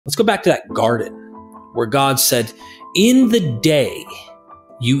Let's go back to that garden where God said, in the day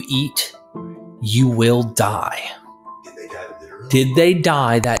you eat, you will die. Did they die literally? Did they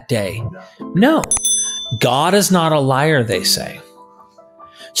die that day? No. God is not a liar, they say.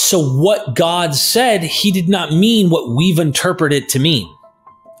 So what God said, he did not mean what we've interpreted it to mean.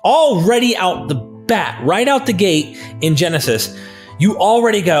 Already out the bat, right out the gate in Genesis, you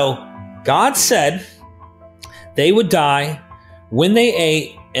already go, God said they would die when they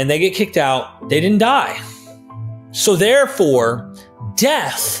ate and they get kicked out. They didn't die. So therefore,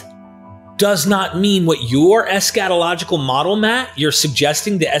 death does not mean what your eschatological model, Matt, you're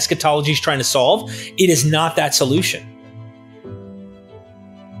suggesting the eschatology is trying to solve. It is not that solution.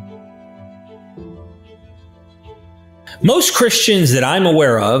 Most Christians that I'm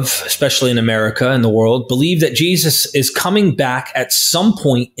aware of, especially in America and the world, believe that Jesus is coming back at some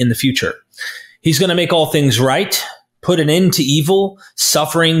point in the future. He's going to make all things right, put an end to evil,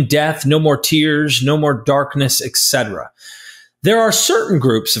 suffering, death, no more tears, no more darkness, etc. There are certain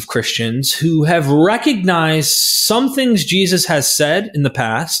groups of Christians who have recognized some things Jesus has said in the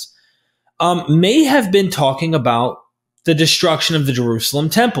past, may have been talking about the destruction of the Jerusalem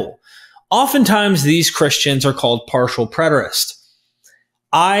temple. Oftentimes, these Christians are called partial preterist.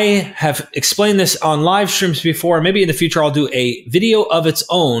 I have explained this on live streams before. Maybe in the future, I'll do a video of its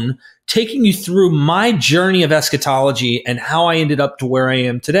own, taking you through my journey of eschatology and how I ended up to where I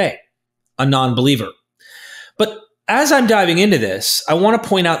am today, a non-believer. But as I'm diving into this, I want to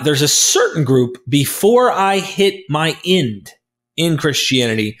point out there's a certain group before I hit my end in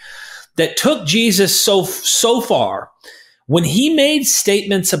Christianity that took Jesus so far when he made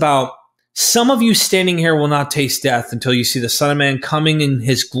statements about, some of you standing here will not taste death until you see the Son of Man coming in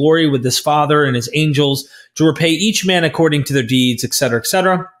his glory with his Father and his angels to repay each man according to their deeds, etc.,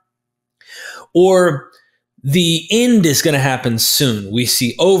 etc. Or the end is going to happen soon. We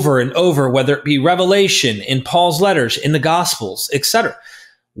see over and over, whether it be Revelation, in Paul's letters, in the Gospels, etc.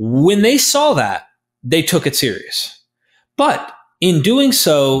 When they saw that, they took it serious. But in doing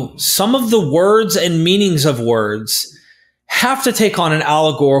so, some of the words and meanings of words have to take on an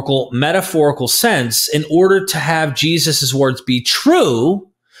allegorical, metaphorical sense in order to have Jesus' words be true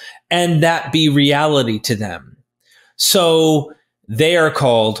and that be reality to them. So they are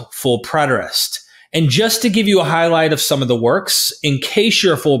called full preterist. And just to give you a highlight of some of the works, in case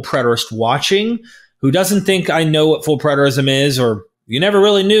you're a full preterist watching, who doesn't think I know what full preterism is, or you never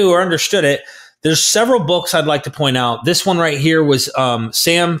really knew or understood it, there's several books I'd like to point out. This one right here was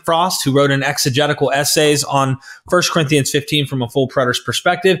Sam Frost, who wrote an exegetical essays on 1 Corinthians 15 from a full preterist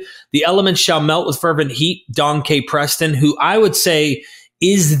perspective. The Elements Shall Melt with Fervent Heat, Don K. Preston, who I would say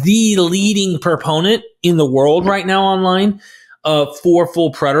is the leading proponent in the world right now online for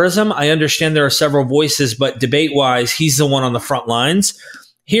full preterism. I understand there are several voices, but debate-wise, he's the one on the front lines.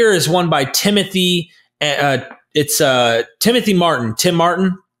 Here is one by Timothy. It's Timothy Martin, Tim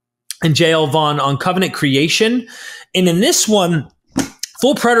Martin, and J.L. Vaughn on covenant creation. And in this one,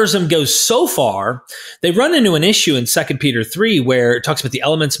 full preterism goes so far, they run into an issue in 2 Peter 3 where it talks about the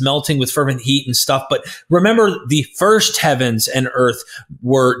elements melting with fervent heat and stuff. But remember, the first heavens and earth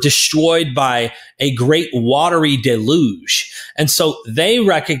were destroyed by a great watery deluge. And so they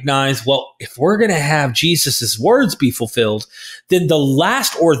recognize, well, if we're going to have Jesus's words be fulfilled, then the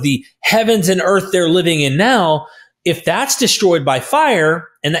last, or the heavens and earth they're living in now, if that's destroyed by fire,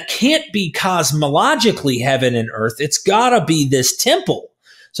 and that can't be cosmologically heaven and earth, it's got to be this temple.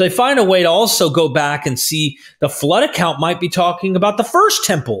 So they find a way to also go back and see the flood account might be talking about the first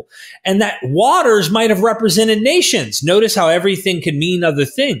temple, and that waters might have represented nations. Notice how everything can mean other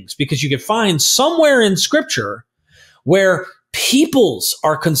things, because you can find somewhere in Scripture where peoples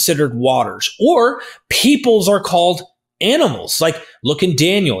are considered waters, or peoples are called animals. Like look in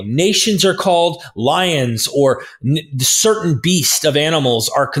Daniel, nations are called lions, or certain beasts of animals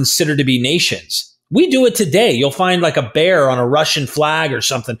are considered to be nations. We do it today. You'll find like a bear on a Russian flag or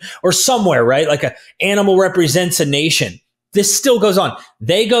something, or somewhere, right? Like an animal represents a nation. This still goes on.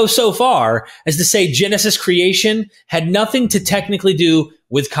 They go so far as to say Genesis creation had nothing to technically do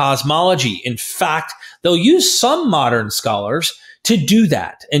with cosmology. In fact, they'll use some modern scholars to do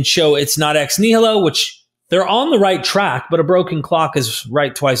that and show it's not ex nihilo, which they're on the right track, but a broken clock is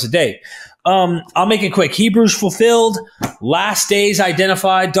right twice a day. I'll make it quick. Hebrews fulfilled. Last days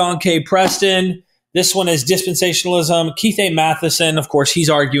identified. Don K. Preston. This one is dispensationalism. Keith A. Matheson, of course, he's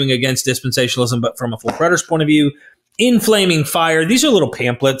arguing against dispensationalism, but from a full preterist point of view. In Flaming Fire. These are little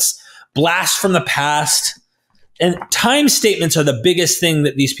pamphlets. Blast from the Past. And time statements are the biggest thing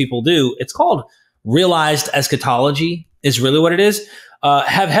that these people do. It's called realized eschatology is really what it is.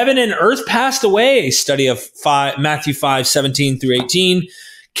 Have heaven and earth passed away? A study of Matthew 5:17 through 18.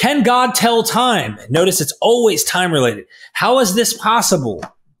 Can God tell time? Notice it's always time related. How is this possible?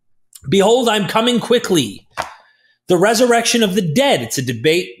 Behold, I'm coming quickly. The resurrection of the dead. It's a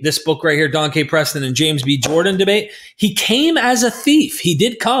debate. This book right here, Don K. Preston and James B. Jordan debate. He came as a thief. He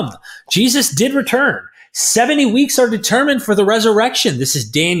did come. Jesus did return. 70 weeks are determined for the resurrection. This is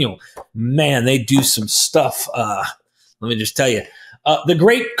Daniel. Man, they do some stuff. Let me just tell you. The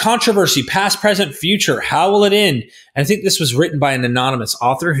great controversy, past, present, future. How will it end? And I think this was written by an anonymous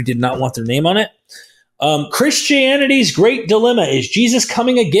author who did not want their name on it. Christianity's great dilemma. Is Jesus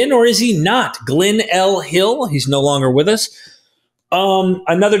coming again or is he not? Glenn L. Hill. He's no longer with us.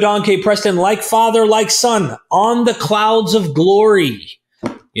 Another Don K. Preston, like Father, like Son, on the clouds of glory.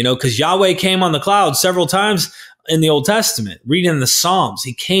 You know, because Yahweh came on the clouds several times in the Old Testament, reading the Psalms.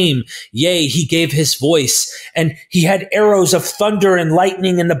 He came, yea, he gave his voice, and he had arrows of thunder and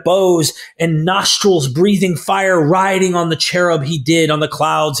lightning in the bows and nostrils breathing fire, riding on the cherub he did on the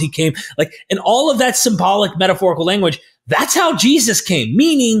clouds. He came, like, and all of that symbolic metaphorical language. That's how Jesus came,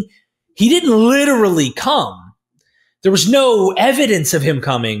 meaning he didn't literally come. There was no evidence of him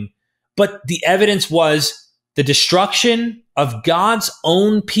coming, but the evidence was the destruction of God's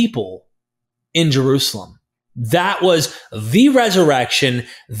own people in Jerusalem. That was the resurrection,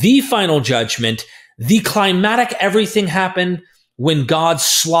 the final judgment, the climatic everything happened when God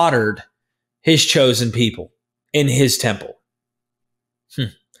slaughtered his chosen people in his temple.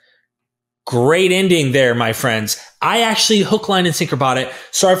 Great ending there, my friends. I actually hook, line, and sinker bought it.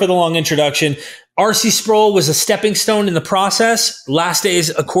 Sorry for the long introduction. R.C. Sproul was a stepping stone in the process. Last days,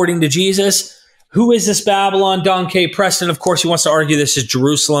 according to Jesus. Who is this Babylon? Don K. Preston, of course, he wants to argue this is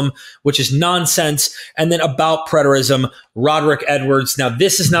Jerusalem, which is nonsense. And then about preterism, Roderick Edwards. Now,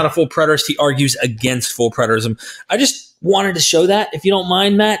 this is not a full preterist. He argues against full preterism. I just wanted to show that, if you don't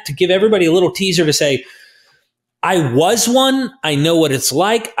mind, Matt, to give everybody a little teaser to say, I was one. I know what it's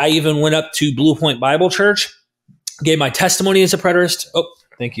like. I even went up to Blue Point Bible Church, gave my testimony as a preterist. Oh,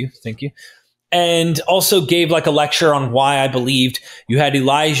 thank you. Thank you. And also gave like a lecture on why I believed. You had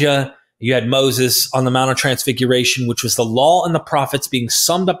Elijah. You had Moses on the Mount of Transfiguration, which was the law and the prophets being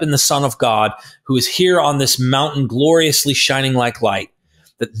summed up in the Son of God, who is here on this mountain gloriously shining like light.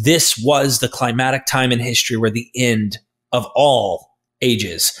 That this was the climatic time in history where the end of all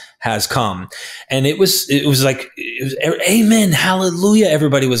ages has come. And it was amen, hallelujah.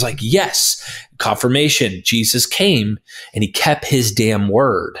 Everybody was like, yes, confirmation. Jesus came and he kept his damn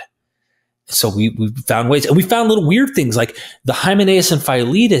word. So we found ways, and we found little weird things like the Hymenaeus and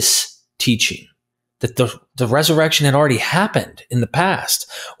Philetus teaching that the resurrection had already happened in the past,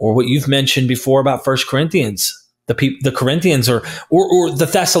 or what you've mentioned before about 1 Corinthians, the Corinthians or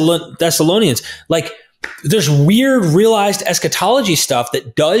the Thessalonians. Like, there's weird realized eschatology stuff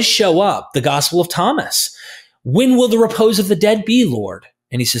that does show up. The Gospel of Thomas. When will the repose of the dead be, Lord?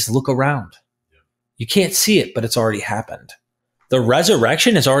 And he says, look around. You can't see it, but it's already happened. The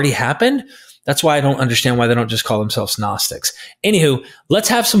resurrection has already happened. That's why I don't understand why they don't just call themselves Gnostics. Anywho, let's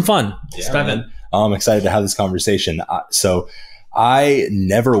have some fun. Yeah, I'm excited to have this conversation. So I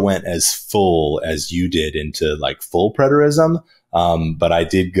never went as full as you did into like full preterism. But I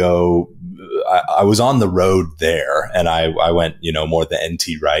did go, I was on the road there, and I went, more the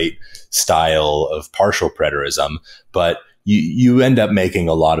N.T. Wright style of partial preterism, but you end up making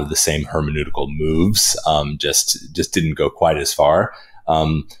a lot of the same hermeneutical moves. Just didn't go quite as far.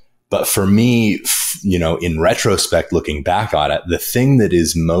 But for me, in retrospect, looking back on it, the thing that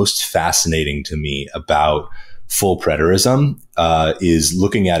is most fascinating to me about full preterism is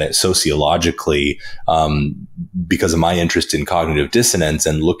looking at it sociologically, because of my interest in cognitive dissonance,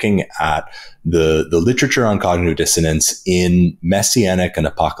 and looking at the literature on cognitive dissonance in messianic and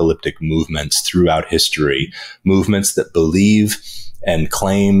apocalyptic movements throughout history, movements that believe and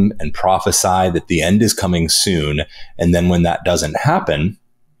claim and prophesy that the end is coming soon. And then when that doesn't happen,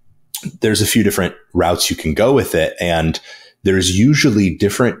 there's a few different routes you can go with it. And there's usually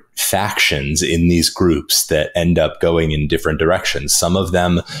different factions in these groups that end up going in different directions. Some of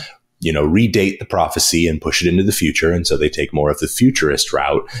them, redate the prophecy and push it into the future. And so they take more of the futurist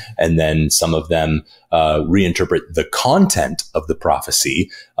route. And then some of them reinterpret the content of the prophecy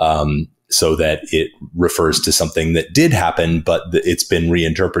so that it refers to something that did happen, but it's been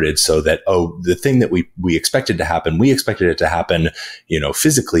reinterpreted so that, the thing that we expected to happen, we expected it to happen,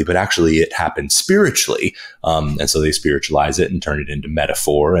 physically, but actually it happened spiritually. And so they spiritualize it and turn it into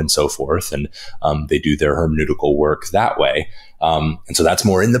metaphor and so forth. And they do their hermeneutical work that way. And so that's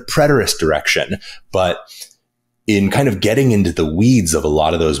more in the preterist direction. But in kind of getting into the weeds of a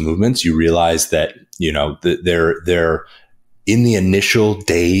lot of those movements, you realize that, they're in the initial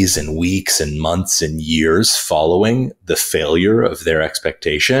days and weeks and months and years following the failure of their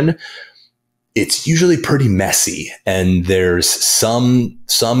expectation, it's usually pretty messy. And there's some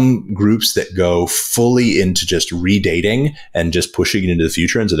groups that go fully into just redating and just pushing it into the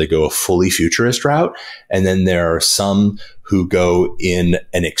future. And so they go a fully futurist route. And then there are some who go in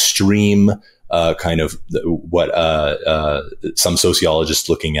an extreme kind of what some sociologists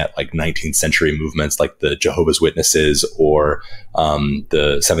looking at like 19th century movements like the Jehovah's Witnesses or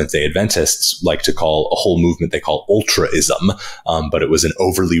the Seventh-day Adventists like to call a whole movement they call ultraism. But it was an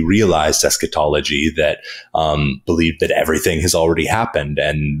overly realized eschatology that believed that everything has already happened,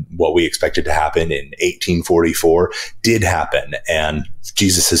 and what we expected to happen in 1844 did happen, and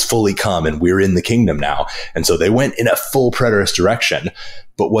Jesus has fully come and we're in the kingdom now. And so they went in a full preterist direction.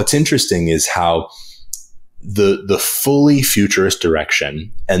 But what's interesting is how the fully futurist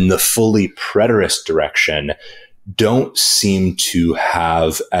direction and the fully preterist direction don't seem to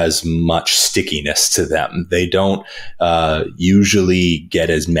have as much stickiness to them. They don't usually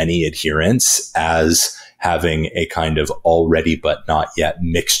get as many adherents as having a kind of already but not yet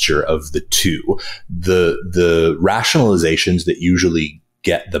mixture of the two. The rationalizations that usually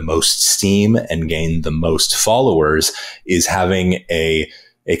get the most steam and gain the most followers is having a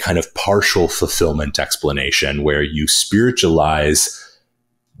kind of partial fulfillment explanation where you spiritualize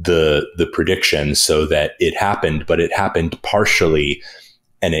the prediction so that it happened, but it happened partially,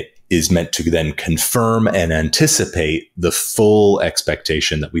 and it is meant to then confirm and anticipate the full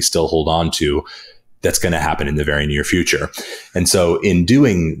expectation that we still hold on to that's going to happen in the very near future. And so in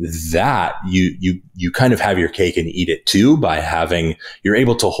doing that, you kind of have your cake and eat it too by you're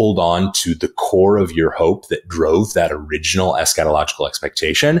able to hold on to the core of your hope that drove that original eschatological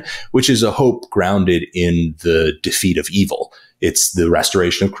expectation, which is a hope grounded in the defeat of evil. It's the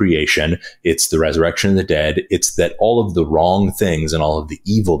restoration of creation. It's the resurrection of the dead. It's that all of the wrong things and all of the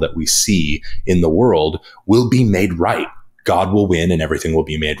evil that we see in the world will be made right. God will win and everything will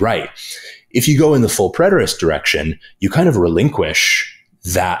be made right. If you go in the full preterist direction, you kind of relinquish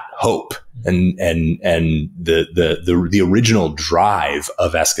that hope and the original drive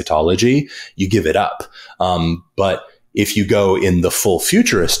of eschatology, you give it up. But if you go in the full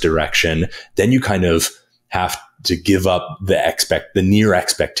futurist direction, then you kind of have to give up the near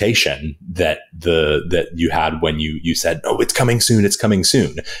expectation that you had when you said, "Oh, it's coming soon. It's coming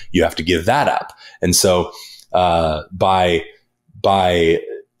soon." You have to give that up. And so, by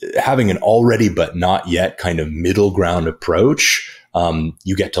having an already but not yet kind of middle ground approach,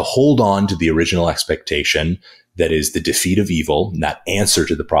 you get to hold on to the original expectation that is the defeat of evil, and that answer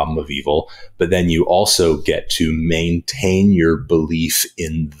to the problem of evil. But then you also get to maintain your belief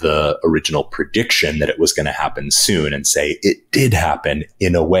in the original prediction that it was going to happen soon and say it did happen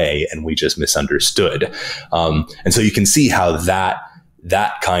in a way and we just misunderstood. And so you can see how that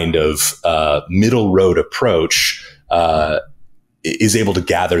kind of middle road approach is able to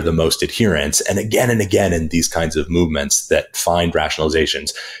gather the most adherents. And again in these kinds of movements that find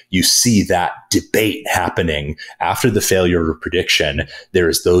rationalizations, you see that debate happening after the failure of a prediction.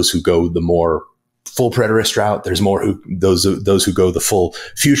 There's those who go the more full preterist route. There's those who go the full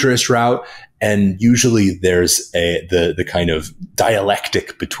futurist route. And usually there's the kind of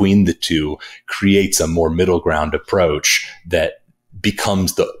dialectic between the two creates a more middle ground approach that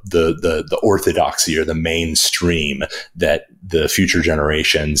becomes the orthodoxy or the mainstream that the future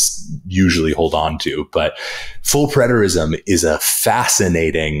generations usually hold on to. But full preterism is a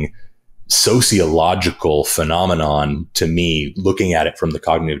fascinating sociological phenomenon to me, looking at it from the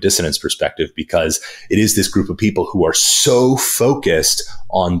cognitive dissonance perspective, because it is this group of people who are so focused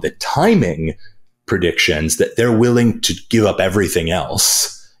on the timing predictions that they're willing to give up everything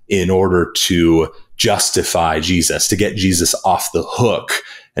else in order to justify Jesus, to get Jesus off the hook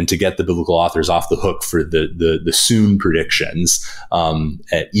and to get the biblical authors off the hook for the soon predictions,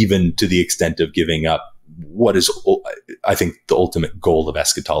 even to the extent of giving up what is, I think, the ultimate goal of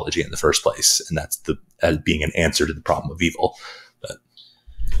eschatology in the first place, and that's as being an answer to the problem of evil. But.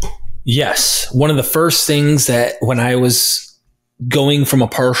 Yes. One of the first things that when I was going from a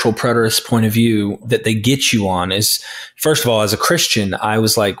partial preterist point of view that they get you on is, first of all, as a Christian, I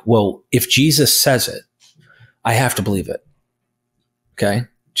was like, well, if Jesus says it, I have to believe it. Okay.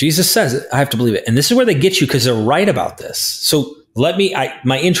 Jesus says it, I have to believe it. And this is where they get you because they're right about this. So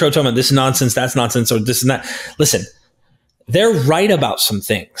my intro talking about this is nonsense, that's nonsense, or this and that. Listen, they're right about some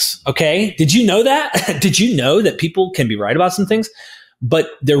things. Okay. Did you know that? Did you know that people can be right about some things, but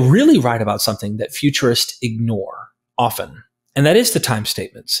they're really right about something that futurists ignore often? And that is the time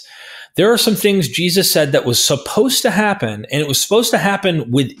statements. There are some things Jesus said that was supposed to happen, and it was supposed to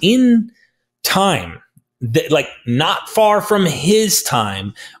happen within time. like not far from his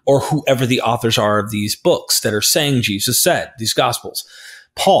time, or whoever the authors are of these books that are saying Jesus said, these gospels.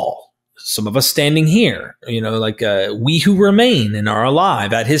 Paul, some of us standing here, like we who remain and are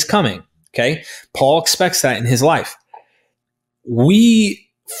alive at his coming. Okay. Paul expects that in his life. We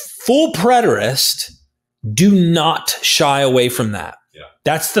full preterist do not shy away from that. Yeah.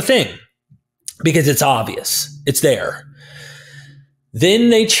 That's the thing, because it's obvious. It's there. Then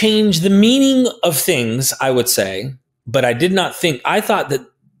they change the meaning of things, I would say, but I thought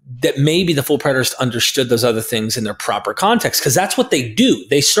that maybe the full preterist understood those other things in their proper context, because that's what they do.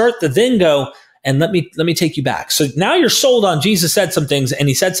 They start to then go, and let me take you back. So now you're sold on Jesus said some things, and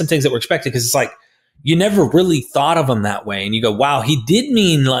he said some things that were expected, because it's like, you never really thought of them that way. And you go, wow, he did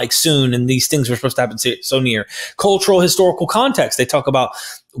mean like soon, and these things were supposed to happen so near. Cultural, historical context. They talk about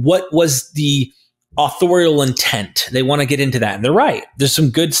what was the authorial intent. They want to get into that. And they're right. There's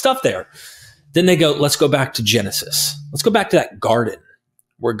some good stuff there. Then they go, let's go back to Genesis. Let's go back to that garden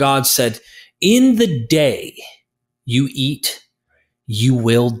where God said, in the day you eat, you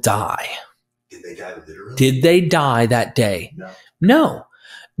will die. Did they die literally? Did they die that day? No.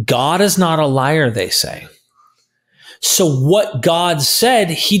 God is not a liar, they say. So what God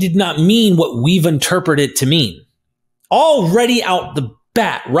said, he did not mean what we've interpreted it to mean. Already out the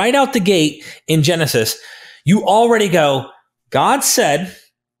bat, right out the gate in Genesis, you already go, God said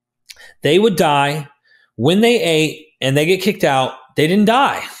they would die when they ate and they get kicked out. They didn't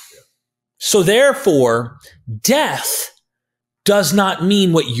die. So therefore, death does not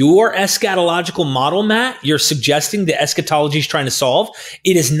mean what your eschatological model, Matt, you're suggesting the eschatology is trying to solve.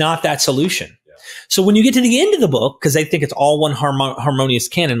 It is not that solution. Yeah. So when you get to the end of the book, because they think it's all one harmonious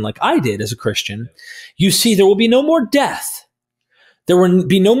canon like I did as a Christian, you see there will be no more death. There will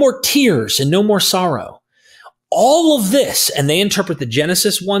be no more tears and no more sorrow. All of this, and they interpret the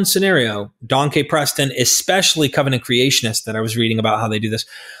Genesis 1 scenario, Don K. Preston, especially covenant creationists that I was reading about how they do this,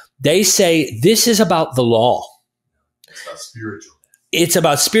 they say this is about the law. It's about spiritual death. It's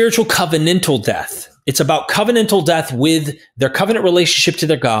about spiritual covenantal death. It's about covenantal death with their covenant relationship to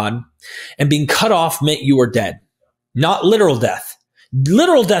their God, and being cut off meant you were dead. Not literal death.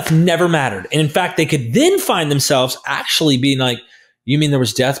 Literal death never mattered. And in fact, they could then find themselves actually being like, you mean there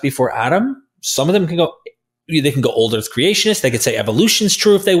was death before Adam? Some of them can go, they can go old earth creationists. They could say evolution's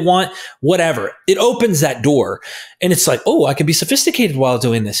true if they want, whatever. It opens that door. And it's like, oh, I can be sophisticated while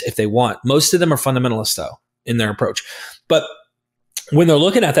doing this if they want. Most of them are fundamentalists though in their approach. But when they're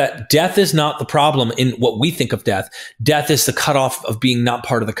looking at that, death is not the problem in what we think of death. Death is the cutoff of being not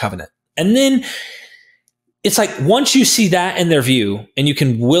part of the covenant. And then it's like, once you see that in their view and you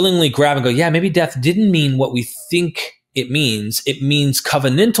can willingly grab and go, yeah, maybe death didn't mean what we think it means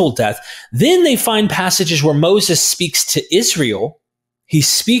covenantal death. Then they find passages where Moses speaks to Israel. He's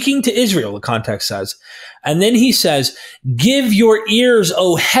speaking to Israel, the context says. And then he says, give your ears,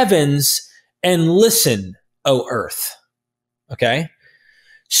 O heavens, and listen, O earth. Okay?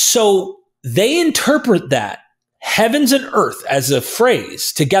 So they interpret that heavens and earth as a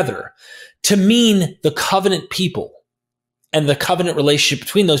phrase together to mean the covenant people and the covenant relationship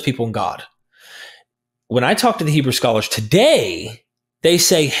between those people and God. When I talk to the Hebrew scholars today, they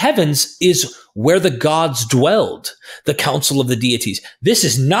say heavens is where the gods dwelled, the council of the deities. This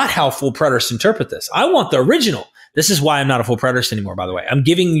is not how full preterists interpret this. I want the original. This is why I'm not a full preterist anymore, by the way. I'm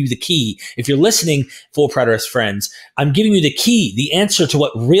giving you the key. If you're listening, full preterist friends, I'm giving you the key, the answer to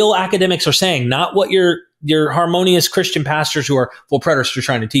what real academics are saying, not what your harmonious Christian pastors who are full preterists are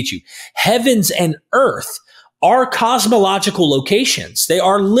trying to teach you. Heavens and earth are cosmological locations. They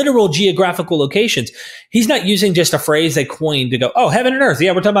are literal geographical locations. He's not using just a phrase they coined to go, oh, heaven and earth.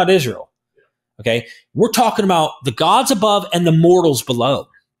 Yeah, we're talking about Israel. Okay. We're talking about the gods above and the mortals below.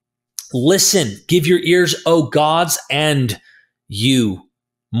 Listen, give your ears, O gods, and you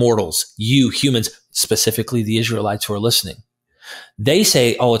mortals, you humans, specifically the Israelites who are listening. They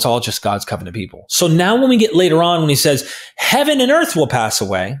say, oh, it's all just God's covenant people. So now when we get later on, when he says heaven and earth will pass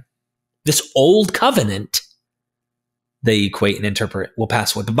away, this old covenant, they equate and interpret will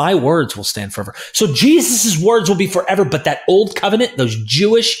pass away, but my words will stand forever. So Jesus's words will be forever, but that old covenant, those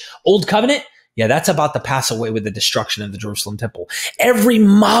Jewish old covenant, yeah, that's about to pass away with the destruction of the Jerusalem temple. Every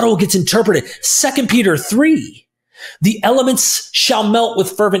model gets interpreted. 2 Peter 3, the elements shall melt with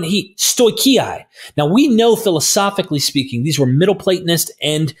fervent heat, stoichia. Now we know philosophically speaking, these were Middle Platonists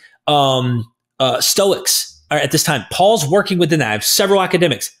and Stoics at this time. Paul's working within that. I have several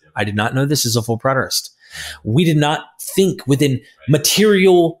academics. I did not know this as a full preterist. We did not think within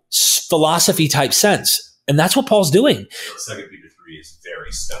material philosophy type sense. And that's what Paul's doing. 2 Peter 3 3 is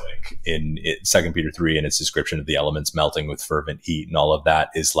very stoic. In 2 Peter 3 and its description of the elements melting with fervent heat and all of that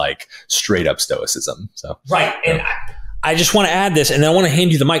is like straight up stoicism. So right. And I just want to add this, and then I want to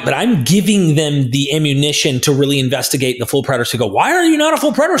hand you the mic, but I'm giving them the ammunition to really investigate the full preterist, to go, why are you not a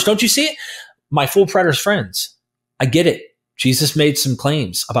full preterist? Don't you see it? My full preterist friends, I get it. Jesus made some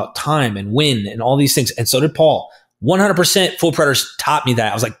claims about time and when and all these things. And so did Paul. 100% full preterists taught me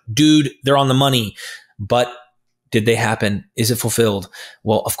that. I was like, dude, they're on the money. But did they happen? Is it fulfilled?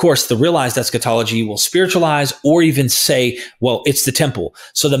 Well, of course, the realized eschatology will spiritualize or even say, well, it's the temple.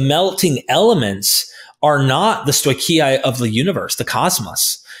 So the melting elements are not the stoichia of the universe, the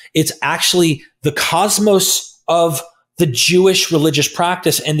cosmos. It's actually the cosmos of the Jewish religious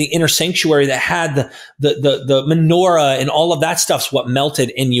practice and the inner sanctuary that had the menorah and all of that stuff's what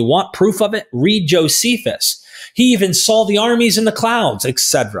melted. And you want proof of it? Read Josephus. He even saw the armies in the clouds,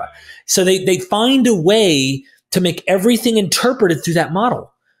 etc. So they find a way to make everything interpreted through that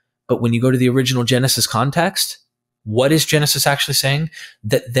model. But when you go to the original Genesis context, what is Genesis actually saying?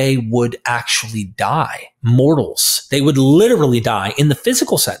 That they would actually die, mortals. They would literally die in the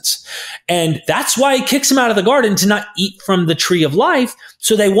physical sense. And that's why he kicks them out of the garden to not eat from the tree of life,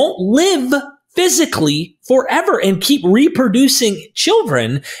 so they won't live physically forever and keep reproducing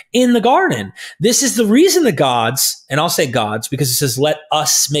children in the garden. This is the reason the gods, and I'll say gods because it says, let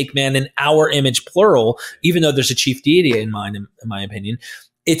us make man in our image, plural, even though there's a chief deity in mind, in my opinion.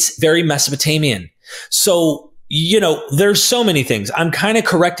 It's very Mesopotamian. So, you know, there's so many things. I'm kind of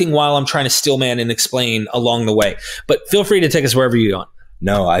correcting while I'm trying to stillman and explain along the way. But feel free to take us wherever you want.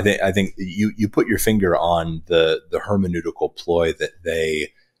 No, I think you put your finger on the hermeneutical ploy that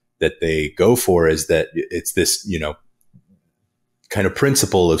they go for, is that it's this, you know, kind of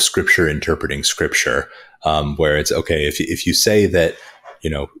principle of Scripture interpreting Scripture, where it's okay if you say that, you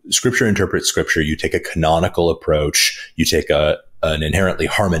know, Scripture interprets Scripture, you take a canonical approach, you take an inherently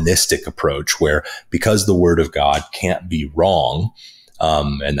harmonistic approach where, because the Word of God can't be wrong,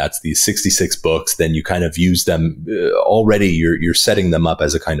 and that's these 66 books, then you kind of use them already. You're setting them up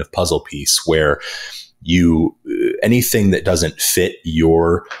as a kind of puzzle piece where anything that doesn't fit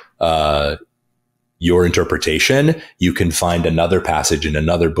your interpretation, you can find another passage in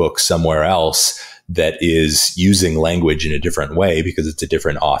another book somewhere else that is using language in a different way because it's a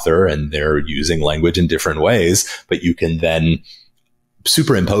different author and they're using language in different ways, but you can then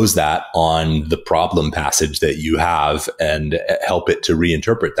superimpose that on the problem passage that you have and help it to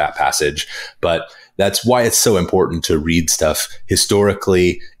reinterpret that passage. But that's why it's so important to read stuff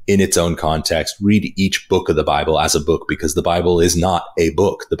historically in its own context. Read each book of the Bible as a book, because the Bible is not a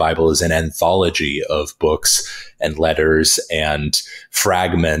book. The Bible is an anthology of books and letters and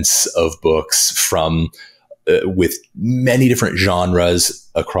fragments of books from with many different genres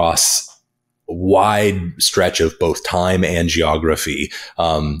across wide stretch of both time and geography.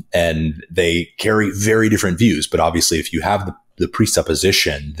 And they carry very different views. But obviously, if you have the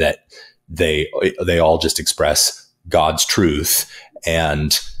presupposition that they all just express God's truth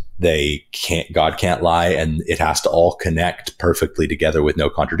and God can't lie and it has to all connect perfectly together with no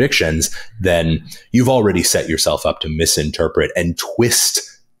contradictions, then you've already set yourself up to misinterpret and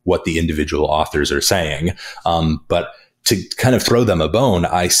twist what the individual authors are saying. But to kind of throw them a bone,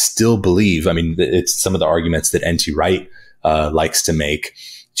 I still believe, I mean, it's some of the arguments that N.T. Wright likes to make.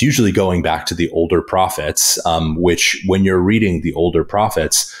 It's usually going back to the older prophets, which when you're reading the older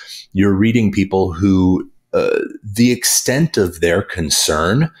prophets, you're reading people who the extent of their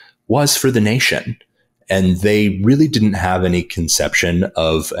concern was for the nation. And they really didn't have any conception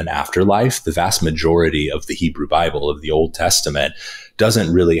of an afterlife. The vast majority of the Hebrew Bible, of the Old Testament,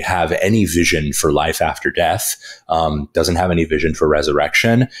 doesn't really have any vision for life after death, doesn't have any vision for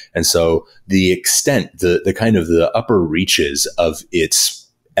resurrection. And so the extent, the kind of the upper reaches of its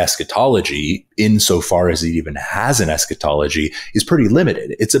eschatology, insofar as it even has an eschatology, is pretty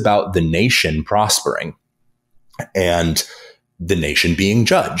limited. It's about the nation prospering and the nation being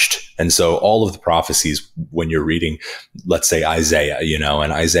judged. And so all of the prophecies, when you're reading, let's say Isaiah,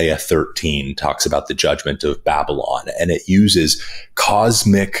 and Isaiah 13 talks about the judgment of Babylon, and it uses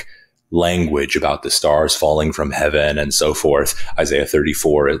cosmic language about the stars falling from heaven and so forth. Isaiah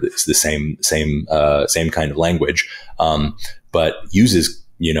 34 is the same kind of language, but uses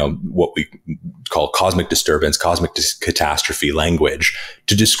what we call cosmic disturbance, cosmic catastrophe language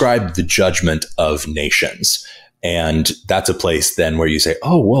to describe the judgment of nations. And that's a place then where you say,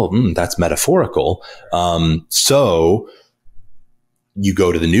 oh, well, that's metaphorical. So you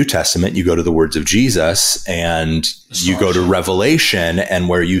go to the New Testament, you go to the words of Jesus, and you go to Revelation, and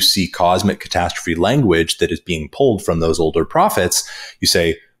where you see cosmic catastrophe language that is being pulled from those older prophets, you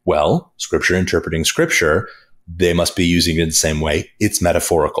say, well, Scripture interpreting Scripture, they must be using it in the same way. It's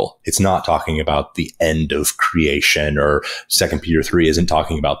metaphorical. It's not talking about the end of creation, or 2 Peter 3 isn't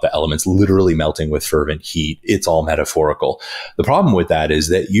talking about the elements literally melting with fervent heat. It's all metaphorical. The problem with that is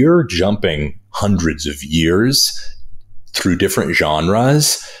that you're jumping hundreds of years through different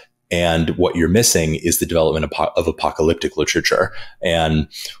genres, and what you're missing is the development of apocalyptic literature. And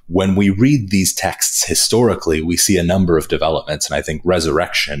when we read these texts historically, we see a number of developments. And I think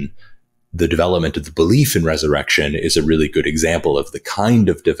resurrection, the development of the belief in resurrection, is a really good example of the kind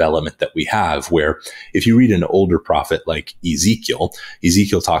of development that we have, where if you read an older prophet like Ezekiel,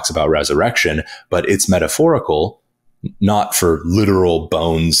 Ezekiel talks about resurrection, but it's metaphorical, not for literal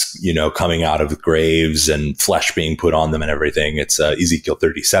bones, coming out of graves and flesh being put on them and everything. It's Ezekiel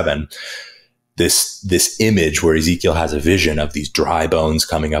 37. This image where Ezekiel has a vision of these dry bones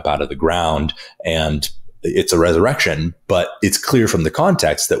coming up out of the ground, and it's a resurrection, but it's clear from the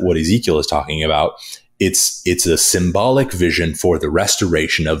context that what Ezekiel is talking about, it's a symbolic vision for the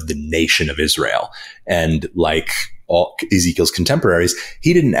restoration of the nation of Israel. And like all Ezekiel's contemporaries,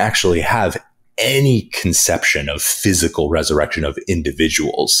 he didn't actually have any conception of physical resurrection of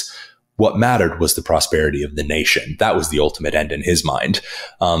individuals. What mattered was the prosperity of the nation. That was the ultimate end in his mind.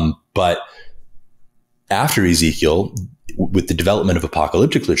 But after Ezekiel, with the development of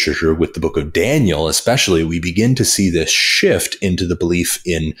apocalyptic literature, with the book of Daniel especially, we begin to see this shift into the belief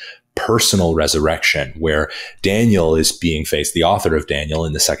in personal resurrection, where Daniel is being faced, the author of Daniel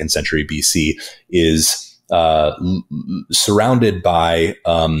in the 2nd century BC is surrounded by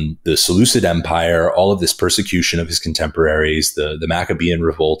the Seleucid Empire, all of this persecution of his contemporaries, the Maccabean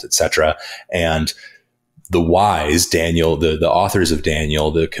revolt, etc. And the wise, Daniel, the authors of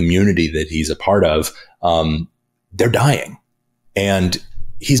Daniel, the community that he's a part of, they're dying. And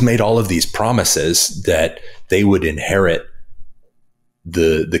he's made all of these promises that they would inherit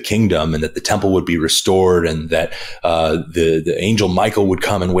the kingdom, and that the temple would be restored, and that the angel Michael would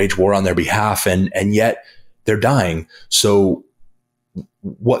come and wage war on their behalf. And yet they're dying. So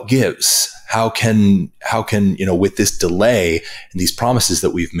what gives? How can, with this delay and these promises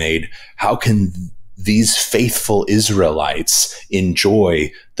that we've made, how can these faithful Israelites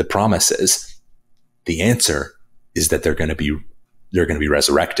enjoy the promises? The answer is that they're going to be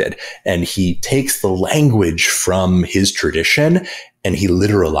resurrected. And he takes the language from his tradition and he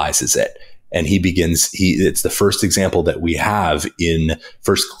literalizes it. And it's the first example that we have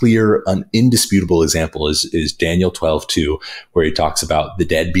first clear, indisputable example is Daniel 12:2, where he talks about the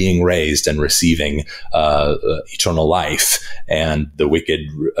dead being raised and receiving eternal life, and the wicked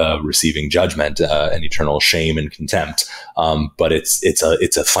receiving judgment and eternal shame and contempt. But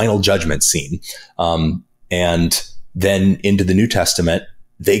it's a final judgment scene. And then into the New Testament,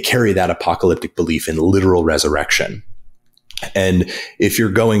 they carry that apocalyptic belief in literal resurrection. And if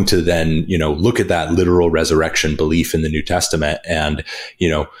you're going to then, look at that literal resurrection belief in the New Testament and,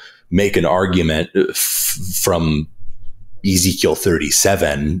 make an argument from Ezekiel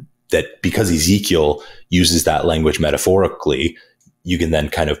 37 that because Ezekiel uses that language metaphorically, you can then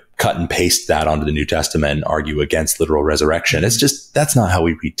kind of cut and paste that onto the New Testament and argue against literal resurrection. That's not how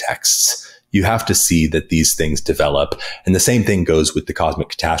we read texts. You have to see that these things develop. And the same thing goes with the cosmic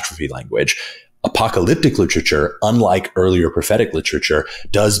catastrophe language. Apocalyptic literature, unlike earlier prophetic literature,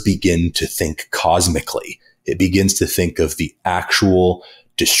 does begin to think cosmically. It begins to think of the actual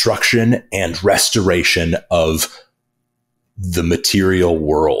destruction and restoration of the material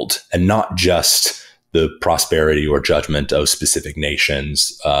world, and not just the prosperity or judgment of specific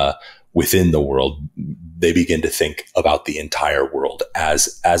nations within the world. They begin to think about the entire world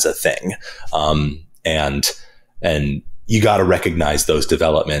as a thing. And you got to recognize those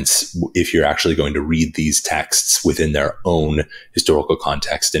developments if you're actually going to read these texts within their own historical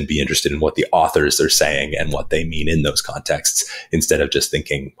context and be interested in what the authors are saying and what they mean in those contexts, instead of just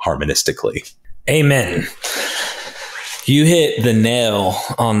thinking harmonistically. Amen. You hit the nail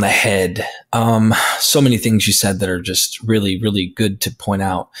on the head. So many things you said that are just really, really good to point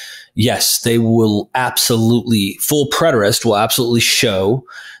out. Yes, they will absolutely, full preterist will absolutely show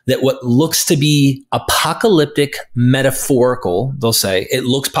that what looks to be apocalyptic, metaphorical, they'll say it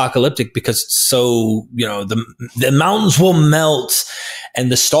looks apocalyptic because it's so, the mountains will melt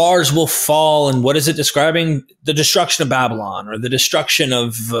and the stars will fall. And what is it describing? The destruction of Babylon or the destruction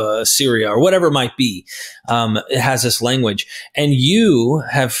of Syria or whatever it might be. It has this language. And you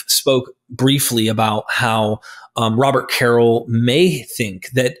have spoke briefly about how Robert Carroll may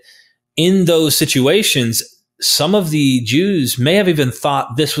think that in those situations, some of the Jews may have even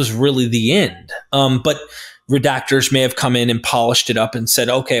thought this was really the end. But redactors may have come in and polished it up and said,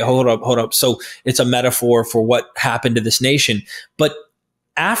 okay, hold up. So it's a metaphor for what happened to this nation. But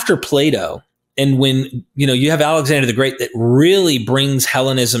after Plato And when, you have Alexander the Great that really brings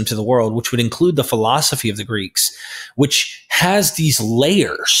Hellenism to the world, which would include the philosophy of the Greeks, which has these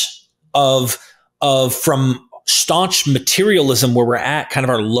layers of from staunch materialism, where we're at kind of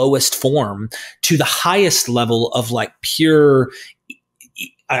our lowest form, to the highest level of like pure,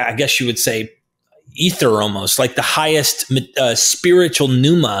 I guess you would say, ether, almost like the highest spiritual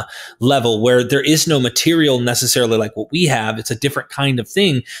pneuma level, where there is no material necessarily like what we have. It's a different kind of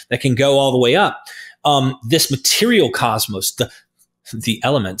thing that can go all the way up. This material cosmos, the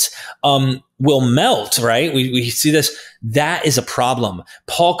elements, will melt, right? We see this. That is a problem.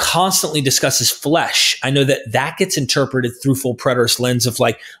 Paul constantly discusses flesh. I know that gets interpreted through full preterist lens of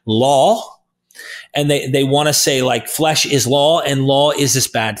like law. And they want to say like flesh is law and law is this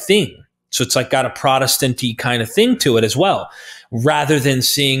bad thing. So it's like got a Protestant-y kind of thing to it as well, rather than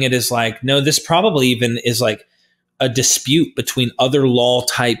seeing it as like, no, this probably even is like a dispute between other law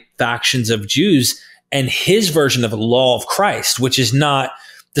type factions of Jews and his version of the law of Christ, which is not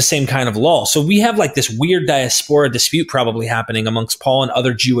the same kind of law. So we have like this weird diaspora dispute probably happening amongst Paul and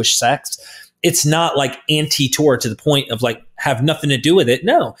other Jewish sects. It's not like anti-Torah to the point of like have nothing to do with it.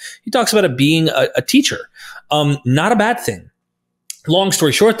 No, he talks about it being a teacher. Not a bad thing. Long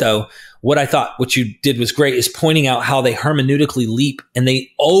story short, though, what you did was great is pointing out how they hermeneutically leap and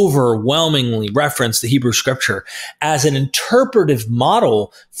they overwhelmingly reference the Hebrew scripture as an interpretive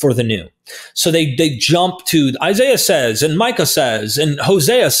model for the new. So they jump to Isaiah says, and Micah says, and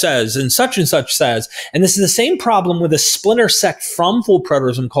Hosea says, and such says. And this is the same problem with a splinter sect from full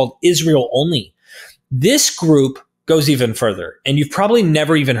preterism called Israel only. This group goes even further. And you've probably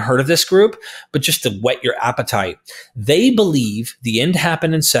never even heard of this group, but just to whet your appetite, they believe the end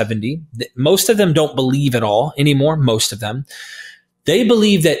happened in 70. Most of them don't believe at all anymore. Most of them. They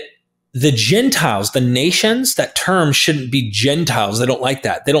believe that the Gentiles, the nations, that term shouldn't be Gentiles. They don't like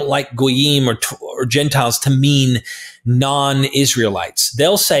that. They don't like Goyim or Gentiles to mean non-Israelites.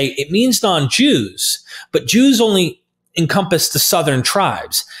 They'll say it means non-Jews, but Jews only encompass the southern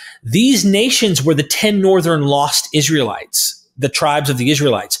tribes. These nations were the 10 northern lost Israelites, the tribes of the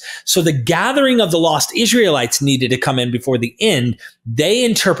Israelites. So the gathering of the lost Israelites needed to come in before the end. They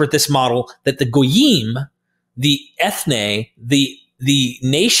interpret this model that the Goyim, the ethne, the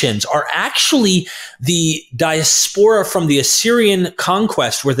nations are actually the diaspora from the Assyrian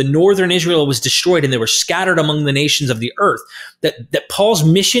conquest, where the northern Israel was destroyed and they were scattered among the nations of the earth. That Paul's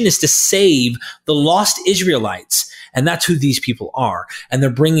mission is to save the lost Israelites. And that's who these people are. And they're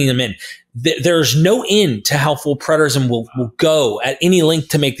bringing them in. There's no end to how full preterism will go at any length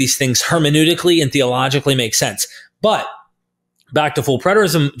to make these things hermeneutically and theologically make sense. But back to full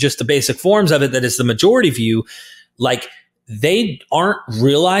preterism, just the basic forms of it, that is the majority view, like they aren't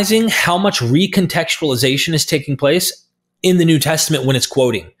realizing how much recontextualization is taking place in the New Testament when it's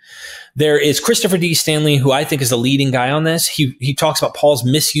quoting. There is Christopher D. Stanley, who I think is the leading guy on this. He talks about Paul's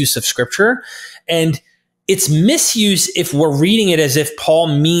misuse of scripture, and it's misuse if we're reading it as if Paul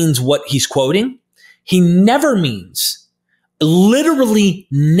means what he's quoting. He never means, literally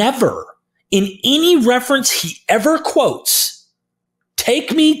never, in any reference he ever quotes.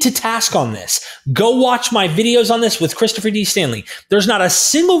 Take me to task on this. Go watch my videos on this with Christopher D. Stanley. There's not a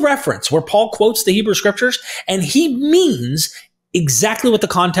single reference where Paul quotes the Hebrew scriptures and he means exactly what the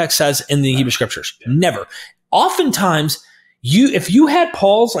context says in the Hebrew scriptures. Never. Oftentimes, if you had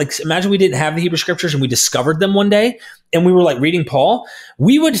Paul's, like imagine we didn't have the Hebrew scriptures and we discovered them one day and we were like reading Paul,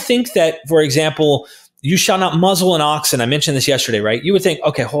 we would think that, for example, you shall not muzzle an oxen. I mentioned this yesterday, right? You would think,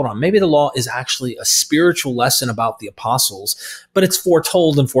 okay, hold on. Maybe the law is actually a spiritual lesson about the apostles, but it's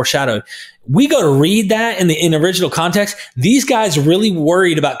foretold and foreshadowed. We go to read that in the original context. These guys really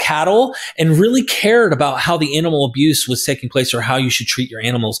worried about cattle and really cared about how the animal abuse was taking place or how you should treat your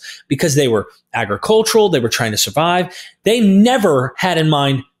animals because they were agricultural. They were trying to survive. They never had in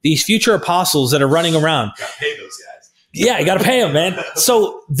mind these future apostles that are running around. Gotta pay those guys. Yeah, you got to pay them, man.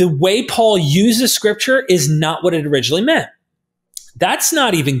 So the way Paul uses scripture is not what it originally meant. That's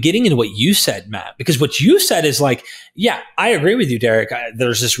not even getting into what you said, Matt, because what you said is like, yeah, I agree with you, Derek.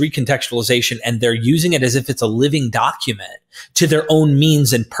 There's this recontextualization and they're using it as if it's a living document to their own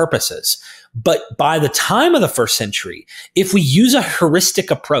means and purposes. But by the time of the first century, if we use a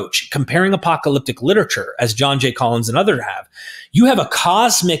heuristic approach, comparing apocalyptic literature, as John J. Collins and others have, you have a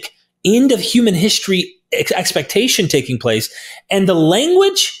cosmic end of human history expectation taking place. And the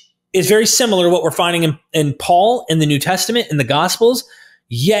language is very similar to what we're finding in Paul in the New Testament, in the Gospels.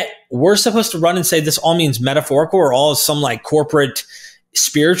 Yet we're supposed to run and say this all means metaphorical or all is some like corporate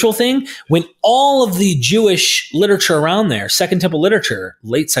spiritual thing, when all of the Jewish literature around there, Second Temple literature,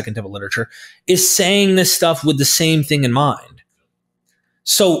 late Second Temple literature, is saying this stuff with the same thing in mind.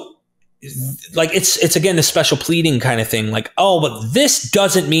 So like it's again the special pleading kind of thing, like, oh, but this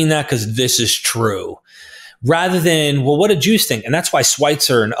doesn't mean that because this is true, rather than, well, what do Jews think? And that's why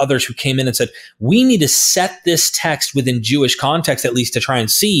Schweitzer and others who came in and said, we need to set this text within Jewish context, at least to try and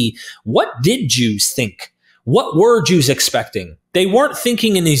see, what did Jews think? What were Jews expecting? They weren't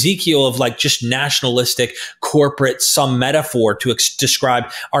thinking in Ezekiel of like just nationalistic, corporate, some metaphor to describe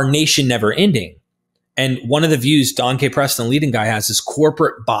our nation never ending. And one of the views Don K. Preston, leading guy, has is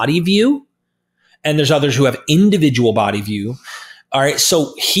corporate body view. And there's others who have individual body view. All right.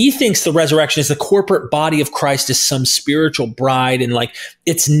 So he thinks the resurrection is the corporate body of Christ as some spiritual bride. And like,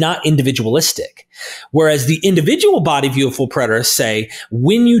 it's not individualistic. Whereas the individual body view of full preterists say,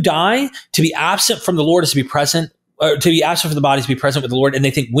 when you die, to be absent from the Lord is to be present, or to be absent from the body is to be present with the Lord. And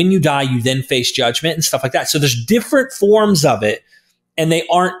they think when you die, you then face judgment and stuff like that. So there's different forms of it. And they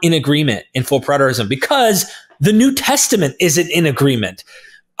aren't in agreement in full preterism because the New Testament isn't in agreement.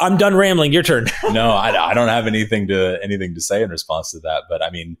 I'm done rambling. Your turn. No, I don't have anything to say in response to that. But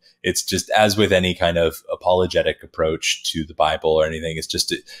I mean, it's just as with any kind of apologetic approach to the Bible or anything, it's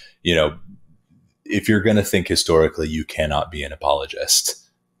just, you know, if you're going to think historically, you cannot be an apologist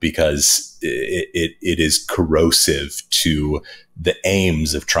because it is corrosive to the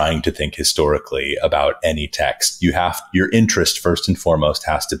aims of trying to think historically about any text. Your interest first and foremost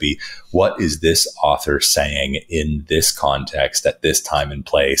has to be, what is this author saying in this context at this time and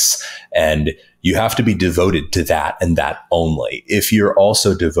place? And you have to be devoted to that and that only. If you're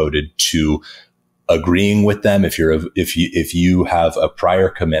also devoted to agreeing with them, if you have a prior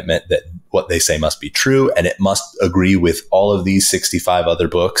commitment that what they say must be true and it must agree with all of these 65 other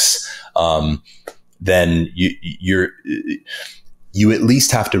books, then you at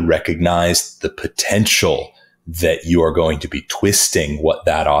least have to recognize the potential that you are going to be twisting what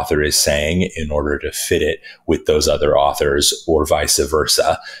that author is saying in order to fit it with those other authors or vice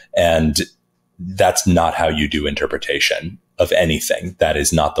versa. And that's not how you do interpretation of anything. That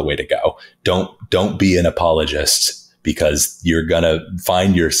is not the way to go. Don't be an apologist, because you're going to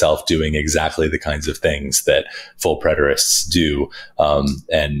find yourself doing exactly the kinds of things that full preterists do,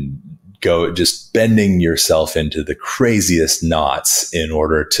 and go just bending yourself into the craziest knots in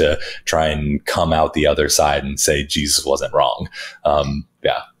order to try and come out the other side and say Jesus wasn't wrong.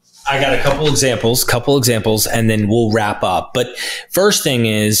 Yeah. I got a couple examples, and then we'll wrap up. But first thing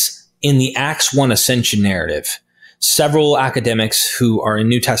is, in the Acts 1 ascension narrative, several academics who are in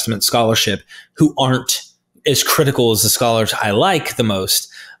New Testament scholarship who aren't as critical as the scholars I like the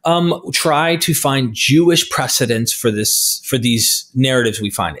most, try to find Jewish precedents for these narratives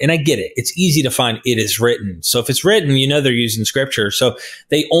we find. And I get it. It's easy to find it is written. So if it's written, you know they're using scripture. So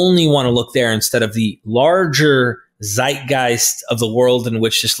they only want to look there instead of the larger zeitgeist of the world in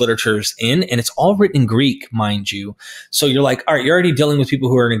which this literature is in. And it's all written in Greek, mind you. So you're like, all right, you're already dealing with people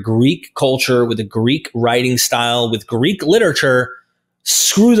who are in a Greek culture, with a Greek writing style, with Greek literature.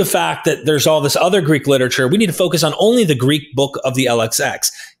 Screw the fact that there's all this other Greek literature. We need to focus on only the Greek book of the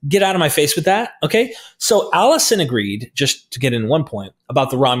LXX. Get out of my face with that. Okay. So Allison agreed, just to get in one point,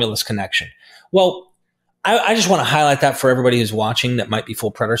 about the Romulus connection. Well, I just want to highlight that for everybody who's watching that might be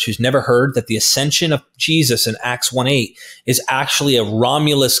full preterists, who's never heard that the ascension of Jesus in Acts 1:8 is actually a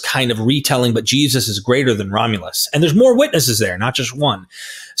Romulus kind of retelling, but Jesus is greater than Romulus. And there's more witnesses there, not just one.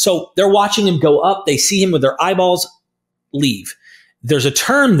 So they're watching him go up. They see him with their eyeballs, leave. There's a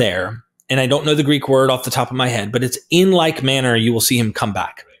term there, and I don't know the Greek word off the top of my head, but it's in like manner you will see him come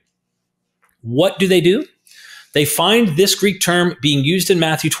back. What do? They find this Greek term being used in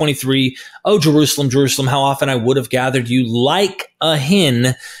Matthew 23. Oh, Jerusalem, Jerusalem, how often I would have gathered you like a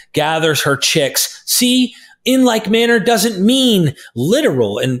hen gathers her chicks. See, in like manner doesn't mean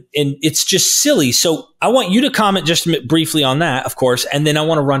literal, and it's just silly. So I want you to comment just briefly on that, of course, and then I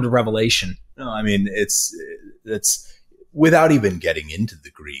want to run to Revelation. No, I mean, it's without even getting into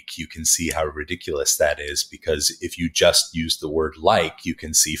the Greek, you can see how ridiculous that is, because if you just use the word like, you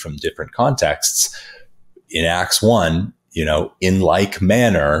can see from different contexts. In Acts 1, in like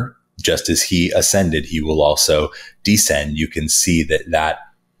manner, just as he ascended, he will also descend. You can see that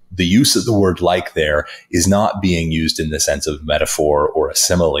the use of the word like there is not being used in the sense of metaphor or a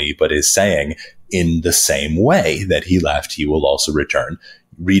simile, but is saying in the same way that he left, he will also return.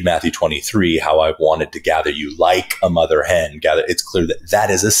 Read Matthew 23, how I wanted to gather you like a mother hen. It's clear that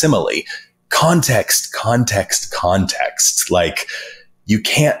is a simile. Context. Like, you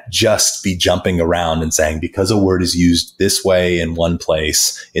can't just be jumping around and saying because a word is used this way in one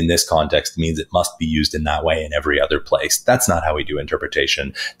place in this context means it must be used in that way in every other place. That's not how we do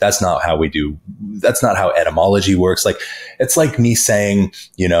interpretation. That's not how etymology works. Like, it's like me saying,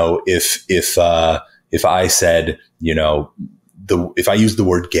 if I said, if I use the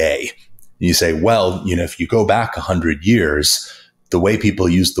word gay You say, well, if you go back 100 years, the way people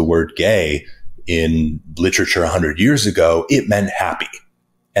used the word gay in literature 100 years ago, it meant happy.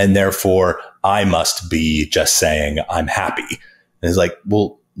 And therefore, I must be just saying I'm happy. And it's like,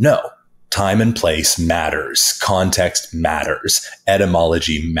 well, no. Time and place matters. Context matters.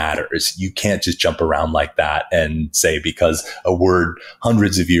 Etymology matters. You can't just jump around like that and say because a word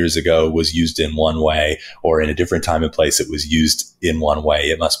hundreds of years ago was used in one way, or in a different time and place it was used in one way,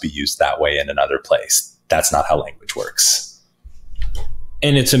 it must be used that way in another place. That's not how language works.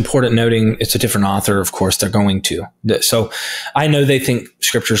 And it's important noting it's a different author, of course, they're going to. So I know they think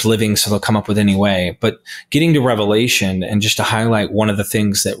scripture's living, so they'll come up with any way. But getting to Revelation, and just to highlight one of the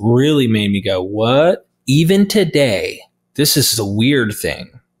things that really made me go, what? Even today, this is a weird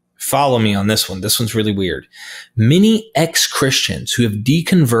thing. Follow me on this one. This one's really weird. Many ex-Christians who have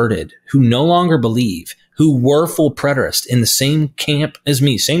deconverted, who no longer believe, who were full preterists in the same camp as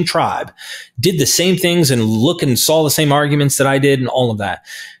me, same tribe, did the same things and look and saw the same arguments that I did and all of that,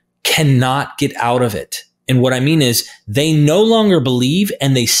 cannot get out of it. And what I mean is they no longer believe,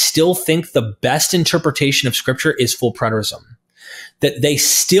 and they still think the best interpretation of scripture is full preterism. That they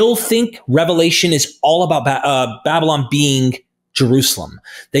still think Revelation is all about Babylon being Jerusalem.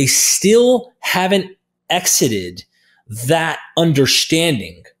 They still haven't exited that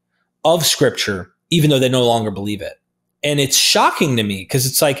understanding of scripture, even though they no longer believe it. And it's shocking to me because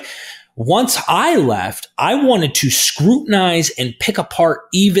it's like, once I left, I wanted to scrutinize and pick apart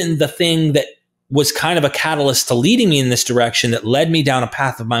even the thing that was kind of a catalyst to leading me in this direction that led me down a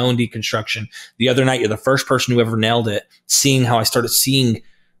path of my own deconstruction. The other night, you're the first person who ever nailed it, seeing how I started seeing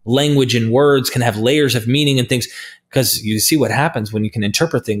language and words can have layers of meaning and things, because you see what happens when you can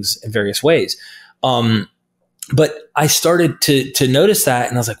interpret things in various ways. But I started to notice that,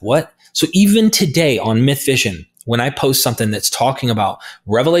 and I was like, what? So even today on MythVision, when I post something that's talking about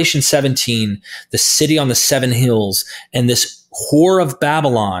Revelation 17, the city on the seven hills, and this whore of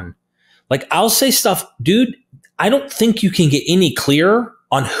Babylon, like I'll say stuff, dude, I don't think you can get any clearer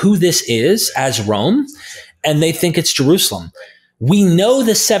on who this is as Rome, and they think it's Jerusalem. We know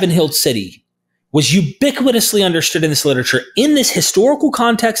the seven-hilled city was ubiquitously understood in this literature, in this historical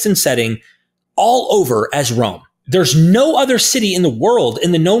context and setting, all over as Rome. There's no other city in the world,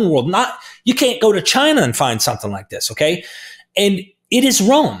 in the known world. You can't go to China and find something like this, okay? And it is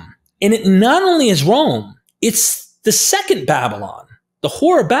Rome. And it not only is Rome, it's the second Babylon, the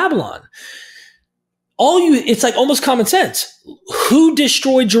whore of Babylon. It's like almost common sense. Who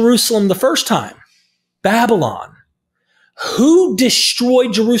destroyed Jerusalem the first time? Babylon. Who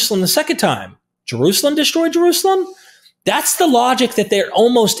destroyed Jerusalem the second time? Jerusalem destroyed Jerusalem? That's the logic that they're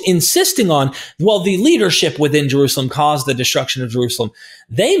almost insisting on. Well, the leadership within Jerusalem caused the destruction of Jerusalem.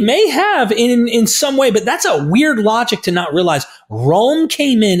 They may have in some way, but that's a weird logic to not realize. Rome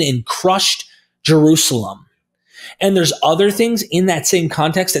came in and crushed Jerusalem. And there's other things in that same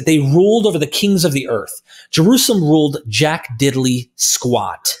context, that they ruled over the kings of the earth. Jerusalem ruled jack diddly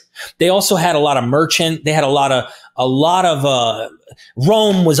squat. They also had a lot of merchant. They had a lot of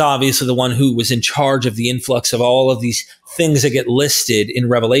Rome was obviously the one who was in charge of the influx of all of these things that get listed in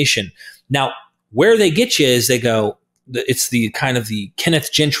Revelation. Now, where they get you is they go, it's the kind of the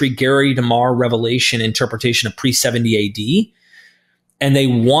Kenneth Gentry, Gary DeMar Revelation interpretation of pre-70 AD. And they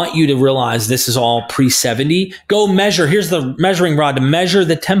want you to realize this is all pre-70. Go measure. Here's the measuring rod to measure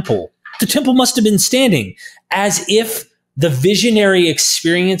the temple. The temple must have been standing, as if the visionary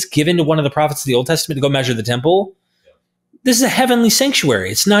experience given to one of the prophets of the Old Testament to go measure the temple. This is a heavenly sanctuary.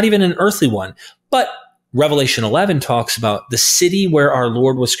 It's not even an earthly one. But Revelation 11 talks about the city where our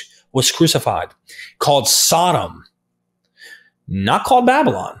Lord was crucified, called Sodom. Not called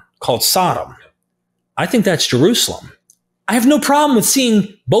Babylon, called Sodom. I think that's Jerusalem. I have no problem with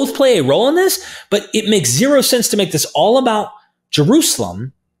seeing both play a role in this, but it makes zero sense to make this all about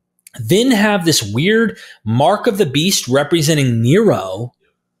Jerusalem, then have this weird mark of the beast representing Nero.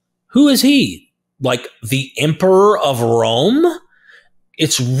 Who is he? Like the emperor of Rome?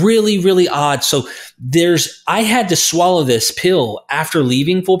 It's really, really odd. So I had to swallow this pill after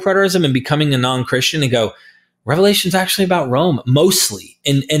leaving full preterism and becoming a non-Christian and go, Revelation's actually about Rome, mostly,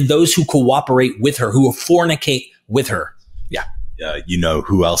 and those who cooperate with her, who fornicate with her. Yeah.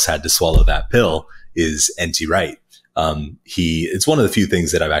 Who else had to swallow that pill is N.T. Wright. It's one of the few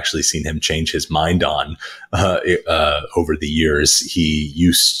things that I've actually seen him change his mind on over the years. He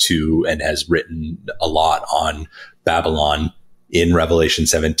used to and has written a lot on Babylon in Revelation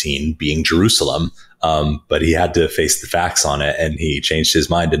 17 being Jerusalem, but he had to face the facts on it, and he changed his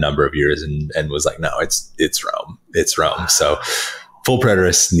mind a number of years and was like, no, it's Rome. It's Rome. So full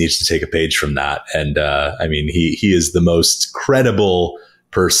preterist needs to take a page from that. And he is the most credible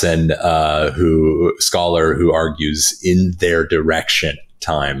person scholar who argues in their direction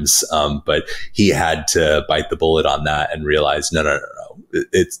times, but he had to bite the bullet on that and realize no,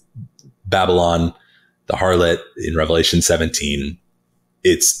 it's Babylon, the harlot in Revelation 17.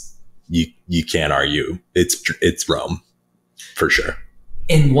 It's you can't argue. It's Rome for sure.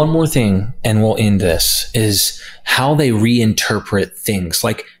 And one more thing, and we'll end this, is how they reinterpret things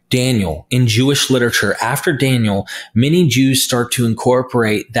like Daniel. In Jewish literature, after Daniel, many Jews start to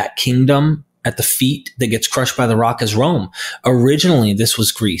incorporate that kingdom at the feet that gets crushed by the rock as Rome. Originally, this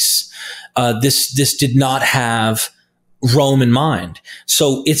was Greece. This did not have Rome in mind.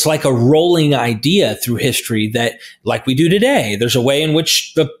 So it's like a rolling idea through history that, like we do today, there's a way in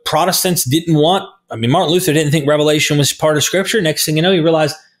which the Protestants didn't want. I mean, Martin Luther didn't think Revelation was part of Scripture. Next thing you know, he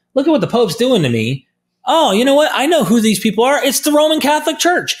realized, look at what the Pope's doing to me. Oh, you know what? I know who these people are. It's the Roman Catholic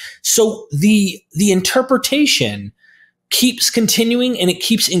Church. So the interpretation keeps continuing, and it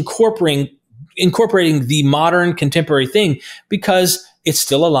keeps incorporating the modern contemporary thing because it's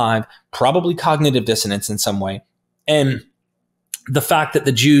still alive, probably cognitive dissonance in some way. And the fact that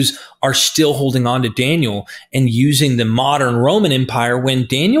the Jews are still holding on to Daniel and using the modern Roman Empire, when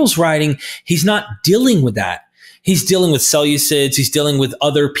Daniel's writing, he's not dealing with that. He's dealing with Seleucids. He's dealing with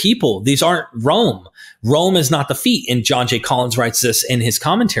other people. These aren't Rome. Rome is not the feet. And John J. Collins writes this in his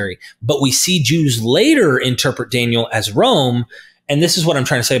commentary. But we see Jews later interpret Daniel as Rome. And this is what I'm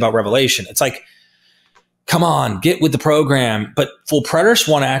trying to say about Revelation. It's like, come on, get with the program. But full preterists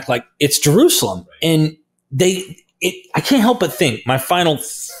want to act like it's Jerusalem. And I can't help but think, my final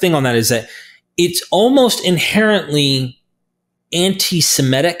thing on that is that it's almost inherently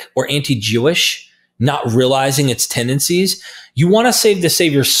anti-Semitic or anti-Jewish, not realizing its tendencies. You want to save the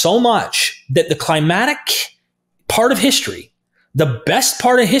Savior so much that the climatic part of history, the best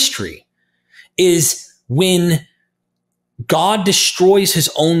part of history, is when God destroys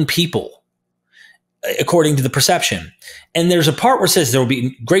his own people, according to the perception. And there's a part where it says there will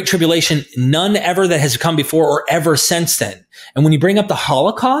be great tribulation, none ever that has come before or ever since then. And when you bring up the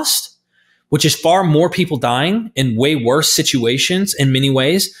Holocaust, which is far more people dying in way worse situations in many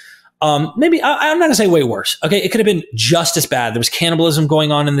ways, maybe I'm not gonna say way worse. Okay. It could have been just as bad. There was cannibalism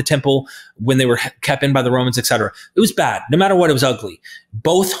going on in the temple when they were kept in by the Romans, etc. It was bad. No matter what, it was ugly.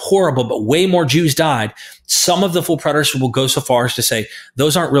 Both horrible, but way more Jews died. Some of the full preterists will go so far as to say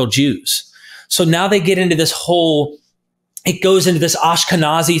those aren't real Jews. So now they get into this whole, it goes into this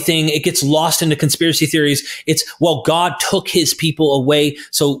Ashkenazi thing. It gets lost into conspiracy theories. It's, well, God took his people away,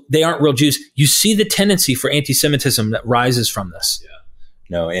 so they aren't real Jews. You see the tendency for anti-Semitism that rises from this. Yeah.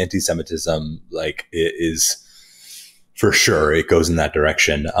 No, anti-Semitism, like, it is for sure, it goes in that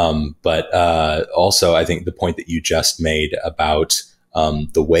direction. But also, I think the point that you just made about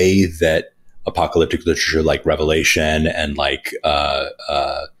the way that apocalyptic literature like Revelation and like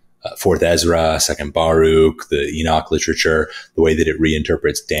Fourth Ezra, Second Baruch, the Enoch literature, the way that it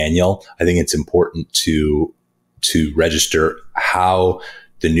reinterprets Daniel, I think it's important to register how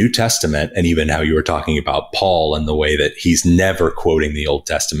the New Testament, and even how you were talking about Paul and the way that he's never quoting the Old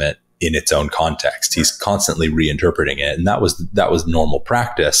Testament in its own context. He's constantly reinterpreting it. And that was normal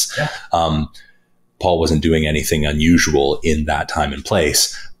practice. Yeah. Paul wasn't doing anything unusual in that time and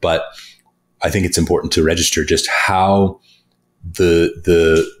place, but I think it's important to register just how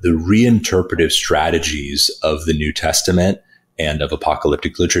the reinterpretive strategies of the New Testament and of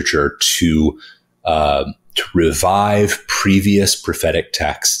apocalyptic literature to revive previous prophetic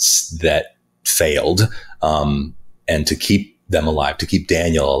texts that failed, and to keep them alive, to keep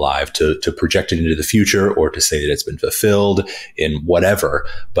Daniel alive, to project it into the future, or to say that it's been fulfilled in whatever,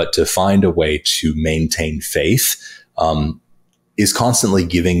 but to find a way to maintain faith, is constantly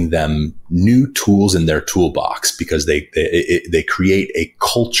giving them new tools in their toolbox, because they create a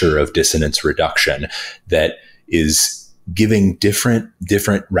culture of dissonance reduction that is giving different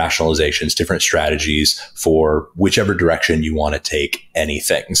rationalizations, different strategies for whichever direction you want to take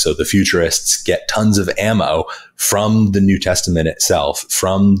anything. So the futurists get tons of ammo from the New Testament itself,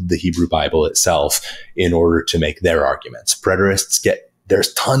 from the Hebrew Bible itself, in order to make their arguments. Preterists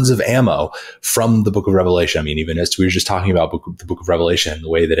there's tons of ammo from the book of Revelation. I mean, even as we were just talking about the book of Revelation, the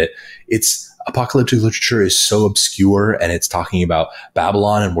way that it's apocalyptic literature is so obscure, and it's talking about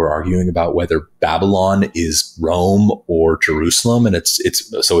Babylon, and we're arguing about whether Babylon is Rome or Jerusalem. And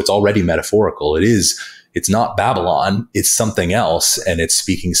it's already metaphorical. It's not Babylon, it's something else, and it's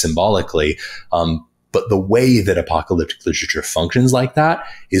speaking symbolically. But the way that apocalyptic literature functions like that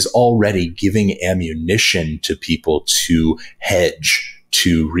is already giving ammunition to people to hedge,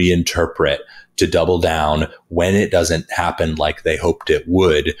 to reinterpret, to double down when it doesn't happen like they hoped it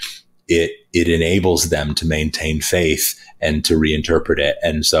would. it enables them to maintain faith and to reinterpret it.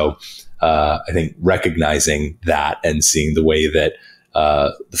 And so I think recognizing that and seeing the way that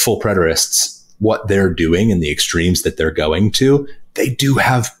the full preterists, what they're doing and the extremes that they're going to, they do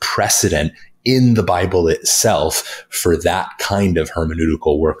have precedent in the Bible itself for that kind of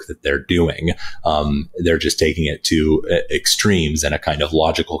hermeneutical work that they're doing. They're just taking it to extremes and a kind of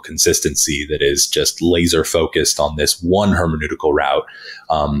logical consistency that is just laser focused on this one hermeneutical route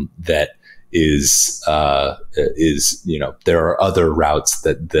that is, there are other routes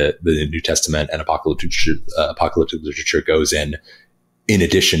that the New Testament and apocalyptic literature goes in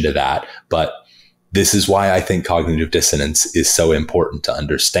addition to that. But this is why I think cognitive dissonance is so important to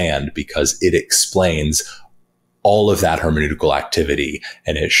understand, because it explains all of that hermeneutical activity,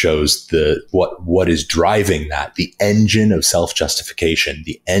 and it shows what is driving that, the engine of self-justification,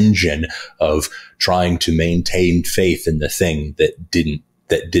 the engine of trying to maintain faith in the thing that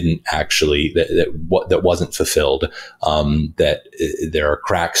wasn't fulfilled, that there are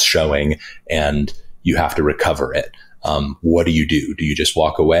cracks showing and you have to recover it. What do? Do you just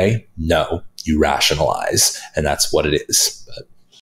walk away? No, you rationalize, and that's what it is. But